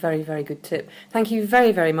sounds like a very, very good tip. Thank you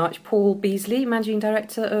very, very much, Paul Beasley, Managing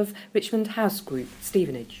Director of Richmond House Group,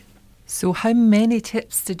 Stevenage. So how many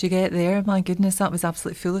tips did you get there? My goodness, that was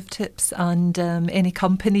absolutely full of tips. And any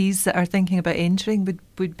companies that are thinking about entering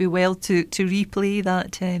would be well to replay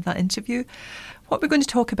that interview. What we're going to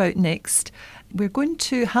talk about next, we're going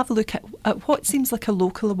to have a look at what seems like a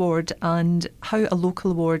local award and how a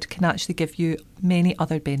local award can actually give you many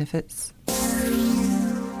other benefits.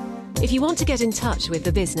 If you want to get in touch with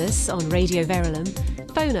the business on Radio Verulam,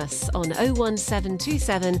 phone us on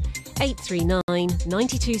 01727 839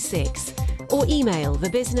 926 or email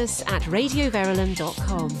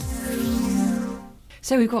thebusiness@radioverulam.com.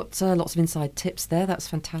 So we've got lots of inside tips there. That's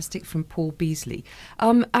fantastic from Paul Beasley.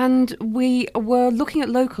 And we were looking at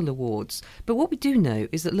local awards. But what we do know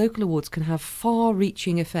is that local awards can have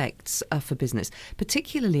far-reaching effects for business,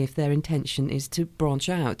 particularly if their intention is to branch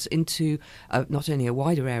out into not only a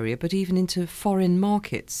wider area, but even into foreign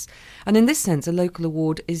markets. And in this sense, a local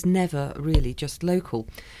award is never really just local.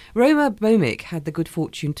 Roma Bhowmick had the good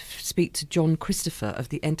fortune to speak to John Christopher of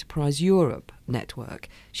the Enterprise Europe network.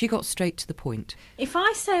 She got straight to the point. If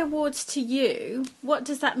I say awards to you, what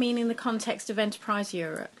does that mean in the context of Enterprise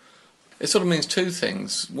Europe? It sort of means two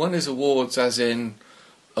things. One is awards as in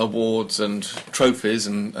awards and trophies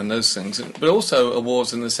and those things, but also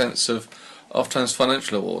awards in the sense of oftentimes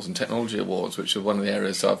financial awards and technology awards, which are one of the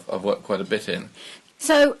areas I've worked quite a bit in.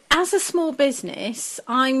 So as a small business,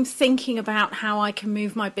 I'm thinking about how I can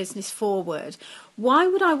move my business forward. Why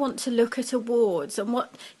would I want to look at awards, and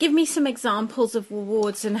give me some examples of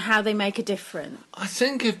awards and how they make a difference? I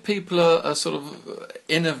think if people are sort of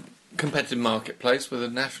in a competitive marketplace, whether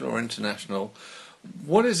national or international,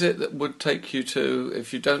 what is it that would take you to,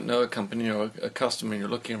 if you don't know a company or a customer and you're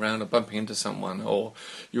looking around and bumping into someone, or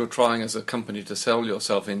you're trying as a company to sell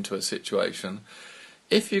yourself into a situation,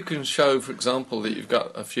 if you can show, for example, that you've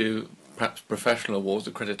got a few perhaps professional awards,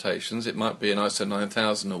 accreditations, it might be an ISO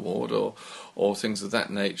 9000 award or things of that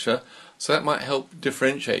nature, so that might help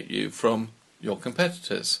differentiate you from your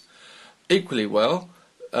competitors. Equally well,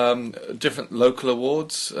 different local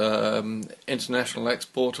awards, international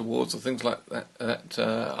export awards or things like that.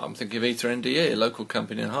 I'm thinking of Ether NDE, a local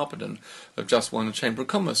company in Harpenden, have just won a Chamber of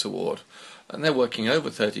Commerce award, and they're working over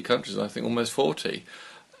 30 countries, I think almost 40.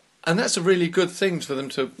 And that's a really good thing for them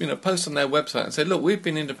to, post on their website and say, look, we've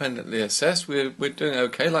been independently assessed, we're doing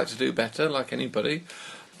okay, like to do better, like anybody,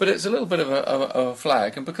 But it's a little bit of a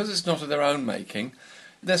flag, and because it's not of their own making,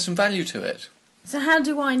 there's some value to it. So how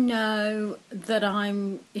do I know that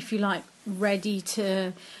I'm, if you like, ready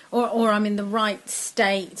to, or I'm in the right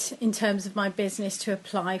state in terms of my business to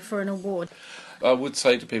apply for an award? I would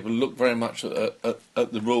say to people, look very much at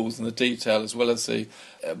the rules and the detail, as well as the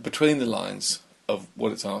between the lines of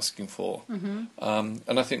what it's asking for. Mm-hmm.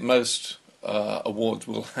 And I think most awards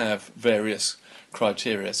will have various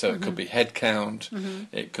criteria. So it could be head count,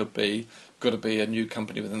 it could be got to be a new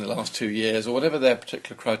company within the last 2 years, or whatever their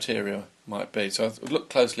particular criteria might be. So I would look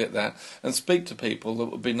closely at that and speak to people that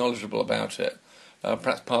would be knowledgeable about it.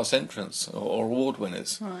 Perhaps past entrants or award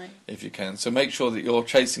winners, right, if you can. So make sure that you're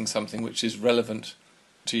chasing something which is relevant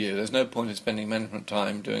to you. There's no point in spending management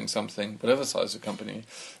time doing something, whatever size of company,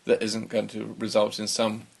 that isn't going to result in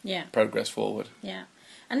some progress forward. Yeah.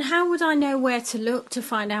 And how would I know where to look to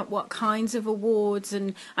find out what kinds of awards?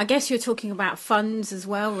 And I guess you're talking about funds as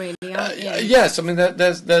well, really, aren't you? Yes, I mean,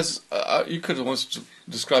 there's you could almost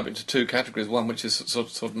describe it into two categories. One which is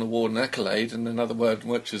sort of an award and accolade, and another word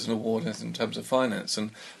which is an award in terms of finance,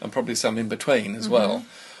 and probably some in between as well.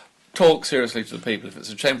 Talk seriously to the people. If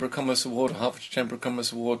it's a Chamber of Commerce award, a Hertfordshire Chamber of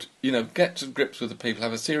Commerce award, get to grips with the people,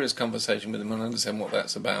 have a serious conversation with them and understand what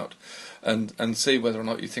that's about, and see whether or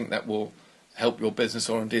not you think that will help your business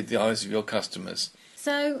or indeed the eyes of your customers.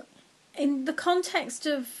 So, in the context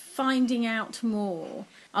of finding out more,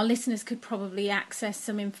 our listeners could probably access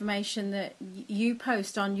some information that you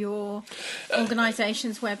post on your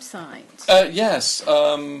organisation's website. Yes.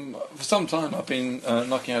 For some time I've been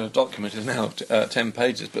knocking out a document, it's now 10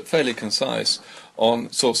 pages, but fairly concise,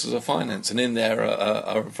 on sources of finance, and in there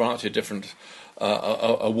are a variety of different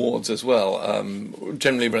awards as well,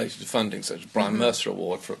 generally related to funding, such as Brian Mercer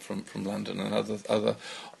Award from London, and other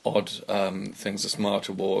odd things, the Smart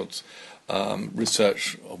Awards,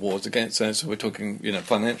 research awards. Again, so we're talking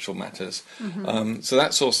financial matters. So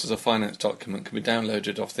that sources of finance document can be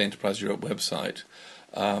downloaded off the Enterprise Europe website,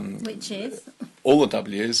 which is all the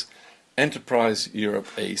W's,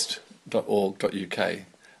 enterpriseeuropeeast.org.uk.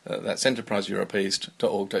 That's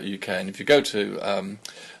enterpriseeuropeeast.org.uk, and if you go to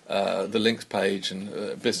the links page,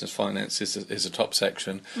 and business finance is a top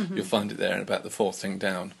section, you'll find it there, and about the fourth thing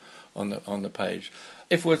down on the page.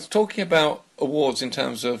 If we're talking about awards in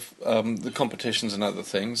terms of the competitions and other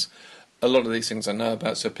things, a lot of these things I know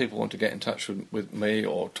about, so if people want to get in touch with me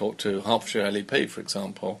or talk to Hertfordshire LEP, for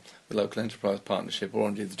example, the Local Enterprise Partnership, or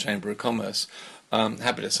indeed the Chamber of Commerce,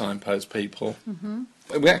 happy to signpost people.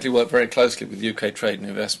 We actually work very closely with UK Trade and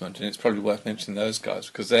Investment, and it's probably worth mentioning those guys,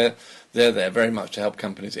 because they're there very much to help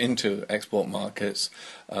companies into export markets.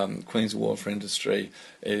 Queen's Award for Industry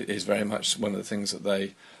is very much one of the things that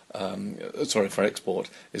they for export,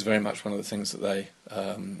 is very much one of the things that they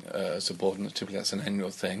support, and typically that's an annual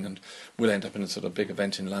thing, and we'll end up in a sort of big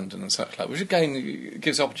event in London and such like, which again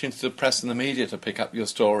gives opportunity to the press and the media to pick up your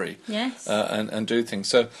story. Yes. And do things.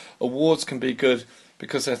 So awards can be good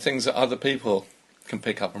because they're things that other people can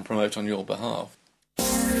pick up and promote on your behalf.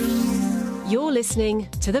 You're listening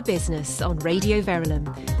to The Business on Radio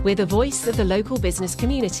Verulam, with a voice of the local business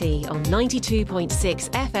community on 92.6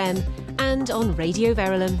 FM and on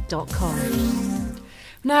radioverulam.com.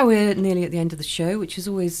 Now we're nearly at the end of the show, which has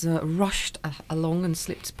always rushed along and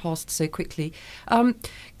slipped past so quickly.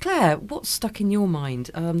 Claire, what's stuck in your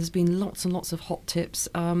mind? There's been lots and lots of hot tips.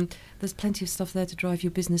 There's plenty of stuff there to drive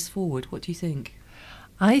your business forward. What do you think?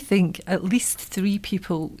 I think at least 3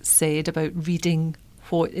 people said about reading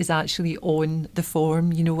what is actually on the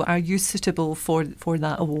form. Are you suitable for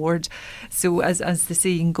that award? So as the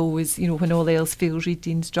saying goes, when all else fails, read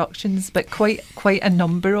the instructions. But quite a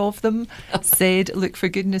number of them said, look, for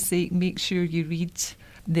goodness sake, make sure you read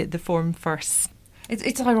the form first.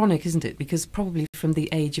 It's ironic, isn't it? Because probably from the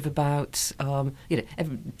age of about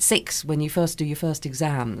 6, when you first do your first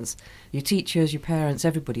exams, your teachers, your parents,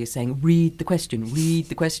 everybody is saying, read the question.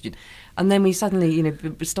 And then we suddenly,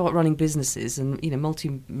 start running businesses and,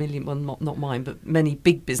 multi-million, well, not mine, but many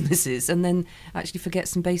big businesses, and then actually forget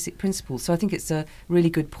some basic principles. So I think it's a really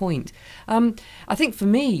good point. I think for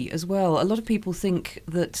me as well, a lot of people think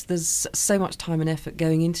that there's so much time and effort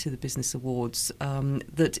going into the business awards,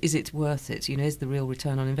 that is it worth it? Is the real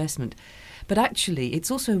return on investment? But actually, it's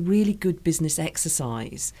also a really good business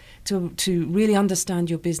exercise to really understand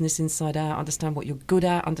your business inside out, understand what you're good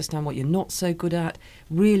at, understand what you're not so good at,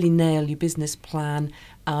 really nail your business plan,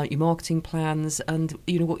 your marketing plans, and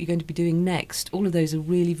what you're going to be doing next. All of those are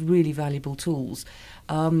really, really valuable tools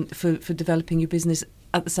for developing your business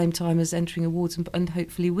at the same time as entering awards and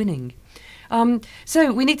hopefully winning.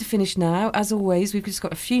 So we need to finish now. As always, we've just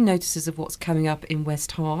got a few notices of what's coming up in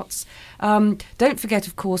West Herts. Don't forget,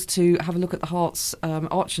 of course, to have a look at the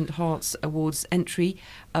Archant Herts Awards entry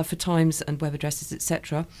for times and web addresses,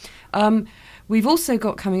 etc. We've also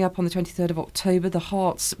got coming up on the 23rd of October the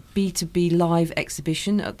Herts B2B Live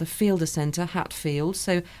exhibition at the Fielder Centre, Hatfield,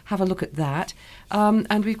 so have a look at that.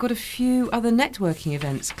 And we've got a few other networking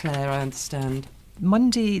events, Claire, I understand.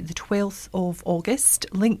 Monday the 12th of August,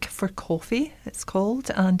 Link for Coffee it's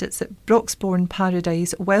called, and it's at Broxbourne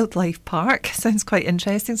Paradise Wildlife Park. Sounds quite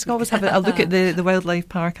interesting, so always have a look at the wildlife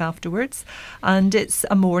park afterwards. And it's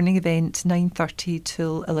a morning event, 9:30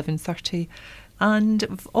 till 11:30. And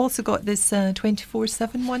we've also got this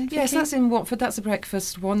 24/7 one. Vicky? Yes, that's in Watford. That's a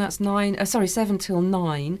breakfast one. That's 7 till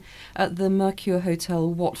 9 at the Mercure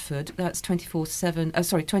Hotel, Watford. That's 24/7.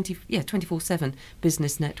 24/7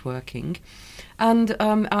 business networking. And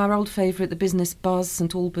our old favourite, the Business Buzz,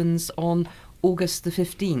 St Albans, on August the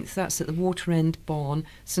 15th. That's at the Water End Barn,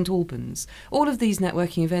 St Albans. All of these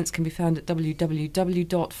networking events can be found at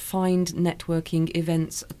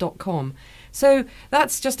www.findnetworkingevents.com. So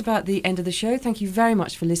that's just about the end of the show. Thank you very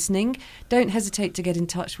much for listening. Don't hesitate to get in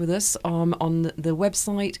touch with us on the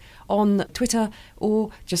website, on Twitter,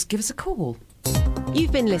 or just give us a call.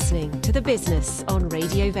 You've been listening to The Business on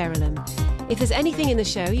Radio Verulam. If there's anything in the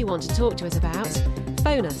show you want to talk to us about,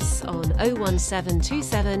 phone us on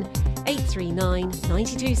 01727 839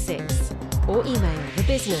 926 or email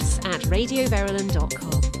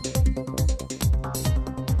thebusiness@radioverulam.com.